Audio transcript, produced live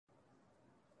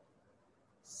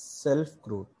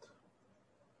Self-growth.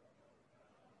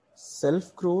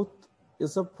 Self-growth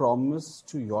is a promise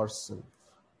to yourself.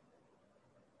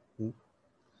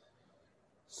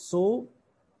 So,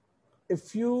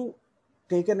 if you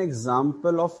take an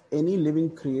example of any living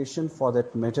creation for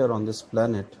that matter on this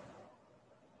planet,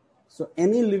 so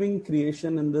any living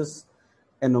creation in this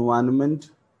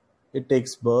environment, it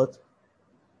takes birth,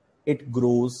 it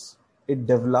grows, it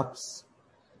develops,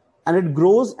 and it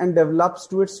grows and develops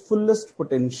to its fullest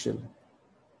potential.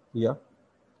 Yeah.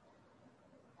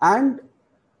 And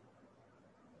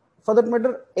for that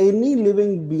matter, any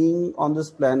living being on this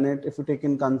planet, if you take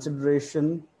in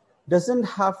consideration, doesn't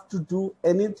have to do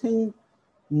anything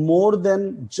more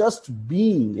than just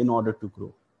being in order to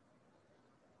grow.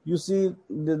 You see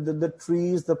the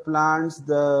trees, the plants,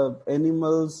 the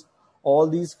animals, all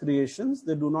these creations,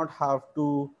 they do not have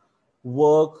to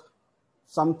work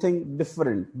something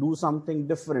different, do something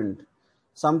different,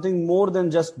 something more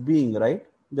than just being, right?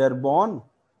 They're born,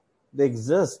 they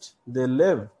exist, they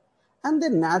live, and they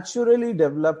naturally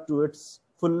develop to its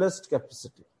fullest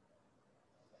capacity.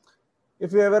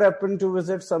 If you ever happen to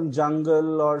visit some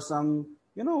jungle or some,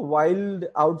 wild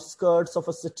outskirts of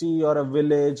a city or a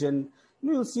village, and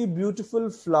you'll see beautiful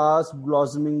flowers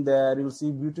blossoming there, you'll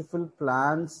see beautiful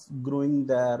plants growing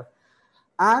there.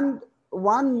 And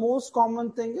one most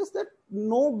common thing is that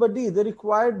they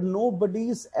required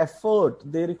nobody's effort,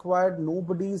 they required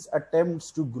nobody's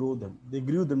attempts to grow them. They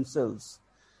grew themselves.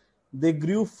 They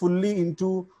grew fully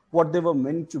into what they were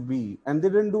meant to be, and they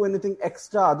didn't do anything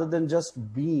extra other than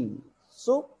just being.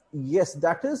 So yes,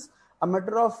 that is a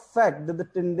matter of fact that the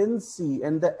tendency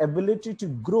and the ability to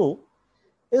grow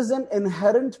is an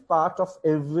inherent part of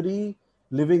every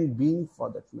living being for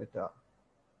that matter.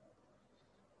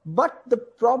 But the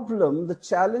problem, the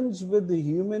challenge with the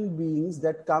human beings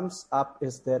that comes up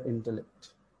is their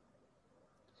intellect.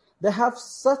 They have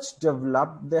such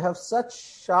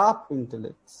sharp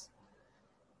intellects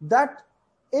that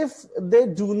if they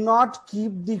do not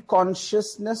keep the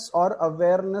consciousness or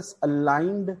awareness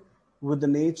aligned with the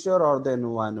nature or the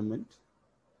environment,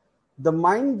 the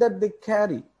mind that they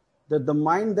carry, the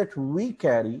mind that we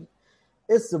carry,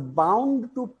 is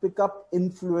bound to pick up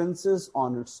influences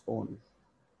on its own.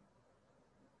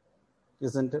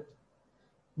 Isn't it?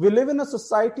 We live in a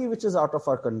society which is out of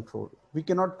our control. We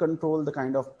cannot control the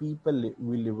kind of people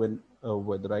we live in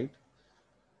with, right?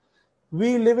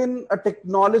 We live in a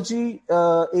technology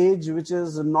age which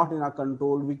is not in our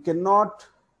control. We cannot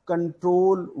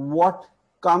control what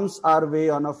comes our way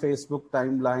on a Facebook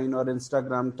timeline or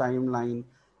Instagram timeline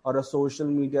or a social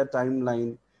media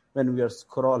timeline when we are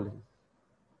scrolling.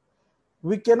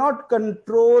 We cannot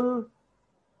control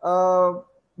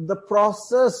the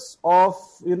process of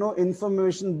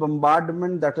information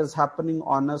bombardment that is happening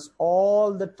on us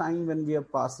all the time when we are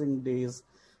passing days,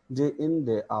 day in,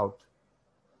 day out.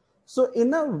 So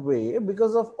in a way,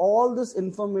 because of all this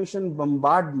information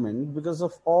bombardment, because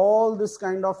of all this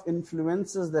kind of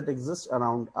influences that exist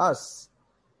around us,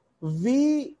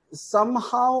 we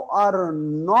somehow are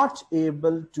not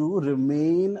able to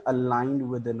remain aligned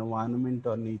with the environment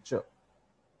or nature.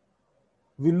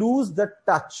 We lose that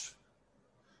touch.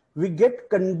 We get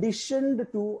conditioned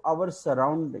to our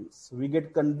surroundings. We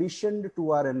get conditioned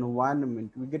to our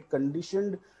environment. We get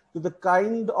conditioned to the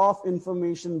kind of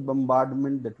information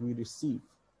bombardment that we receive.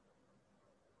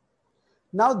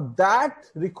 Now that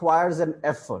requires an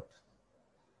effort.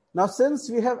 Now, since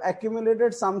we have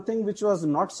accumulated something which was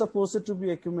not supposed to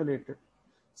be accumulated,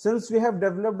 since we have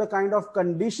developed a kind of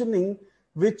conditioning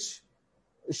which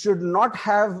should not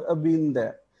have been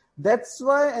there, that's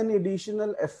why an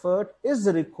additional effort is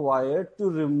required to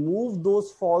remove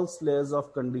those false layers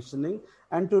of conditioning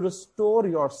and to restore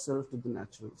yourself to the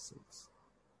natural selves.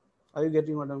 Are you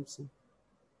getting what I'm saying?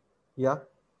 Yeah.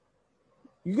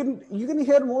 You can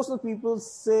hear most of the people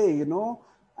say,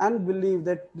 and believe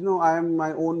that, I am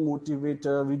my own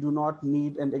motivator. We do not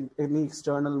need any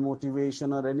external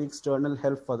motivation or any external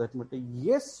help for that matter.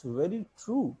 Yes, very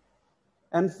true.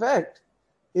 In fact,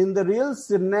 in the real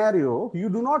scenario, you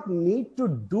do not need to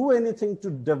do anything to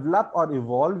develop or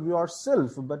evolve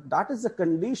yourself, but that is a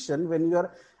condition when you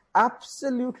are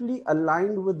absolutely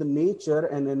aligned with the nature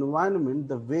and environment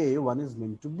the way one is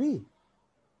meant to be.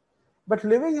 But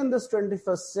living in this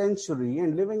 21st century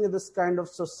and living in this kind of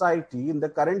society, in the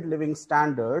current living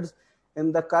standards,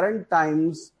 in the current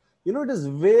times, it is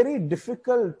very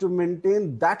difficult to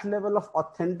maintain that level of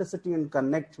authenticity and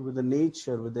connect with the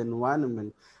nature, with the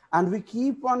environment. And we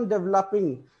keep on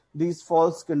developing these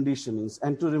false conditionings.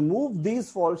 And to remove these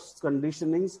false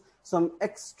conditionings, some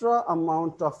extra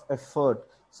amount of effort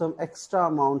some extra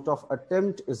amount of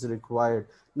attempt is required.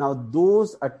 Now,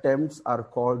 those attempts are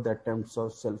called the attempts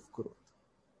of self-growth.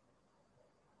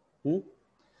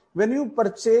 When you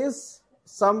purchase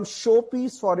some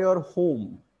showpiece for your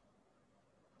home,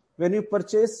 when you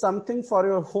purchase something for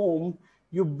your home,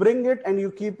 you bring it and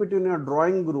you keep it in your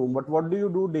drawing room. But what do you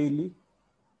do daily?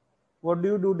 What do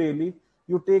you do daily?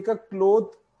 You take a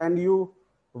cloth and you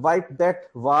wipe that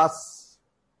vase.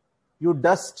 You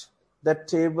dust that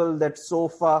table, that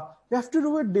sofa. You have to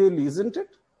do it daily, isn't it?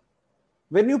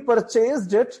 When you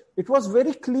purchased it, it was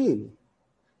very clean.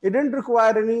 It didn't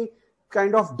require any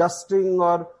kind of dusting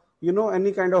or,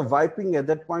 any kind of wiping at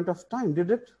that point of time, did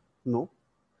it? No.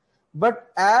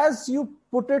 But as you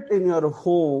put it in your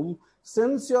home,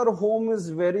 since your home is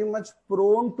very much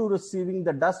prone to receiving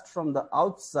the dust from the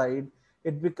outside,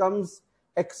 it becomes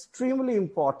extremely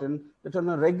important that on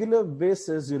a regular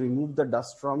basis you remove the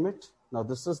dust from it. Now,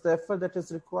 this is the effort that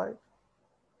is required.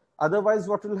 Otherwise,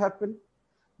 what will happen?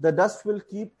 The dust will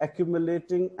keep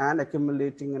accumulating and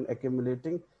accumulating and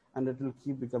accumulating, and it will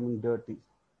keep becoming dirty.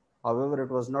 However, it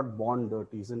was not born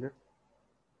dirty, isn't it?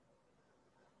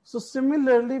 So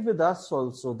similarly with us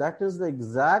also, that is the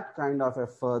exact kind of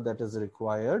effort that is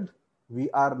required. We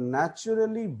are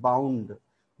naturally bound.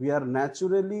 We are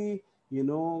naturally,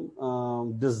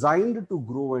 designed to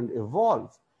grow and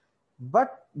evolve.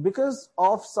 But because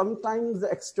of sometimes the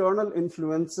external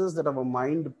influences that our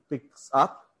mind picks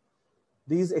up,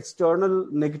 these external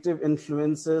negative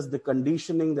influences, the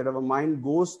conditioning that our mind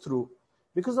goes through,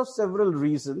 because of several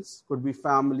reasons, could be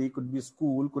family, could be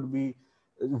school, could be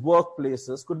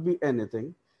workplaces, could be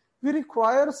anything, we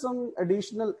require some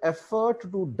additional effort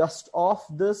to dust off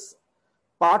this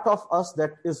part of us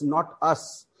that is not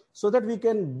us, so that we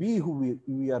can be who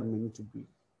we are meant to be,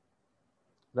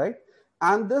 right?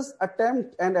 And this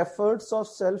attempt and efforts of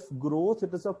self-growth,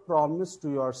 it is a promise to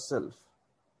yourself,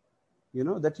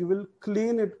 that you will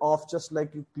clean it off just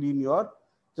like you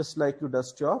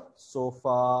dust your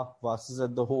sofa, vases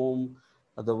at the home.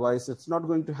 Otherwise, it's not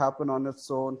going to happen on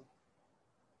its own.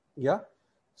 Yeah.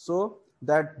 So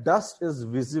that dust is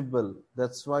visible.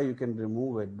 That's why you can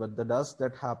remove it. But the dust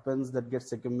that happens, that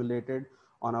gets accumulated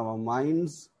on our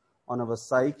minds, on our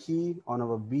psyche, on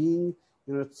our being,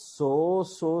 it's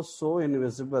so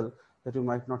invisible that you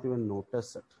might not even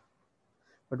notice it.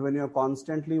 But when you're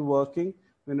constantly working,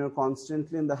 when you're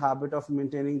constantly in the habit of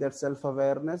maintaining that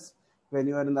self-awareness, when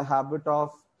you are in the habit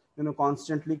of,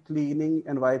 constantly cleaning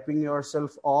and wiping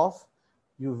yourself off,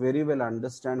 you very well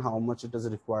understand how much it is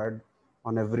required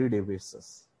on everyday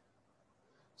basis.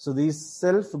 So these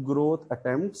self-growth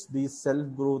attempts, these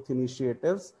self-growth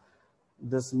initiatives,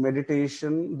 this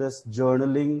meditation, this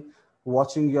journaling,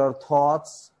 watching your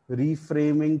thoughts,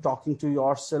 reframing, talking to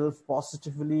yourself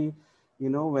positively,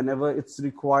 whenever it's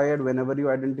required, whenever you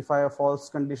identify a false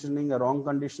conditioning, a wrong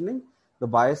conditioning, the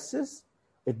biases,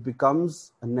 it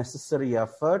becomes a necessary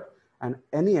effort, and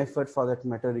any effort for that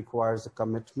matter requires a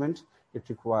commitment. It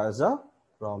requires a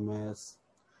promise.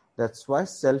 That's why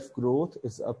self-growth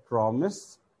is a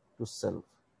promise to self.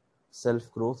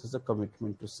 Self-growth is a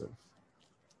commitment to self.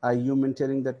 Are you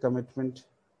maintaining that commitment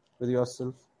with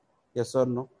yourself? Yes or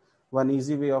no? One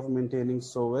easy way of maintaining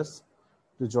so is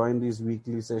to join these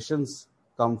weekly sessions,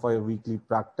 come for your weekly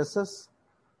practices,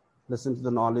 listen to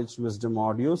the knowledge, wisdom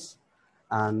audios,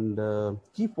 and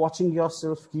keep watching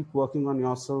yourself, keep working on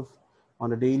yourself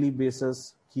on a daily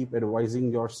basis, keep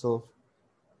advising yourself,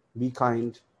 be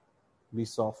kind, be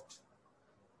soft,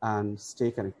 and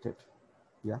stay connected.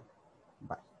 Yeah.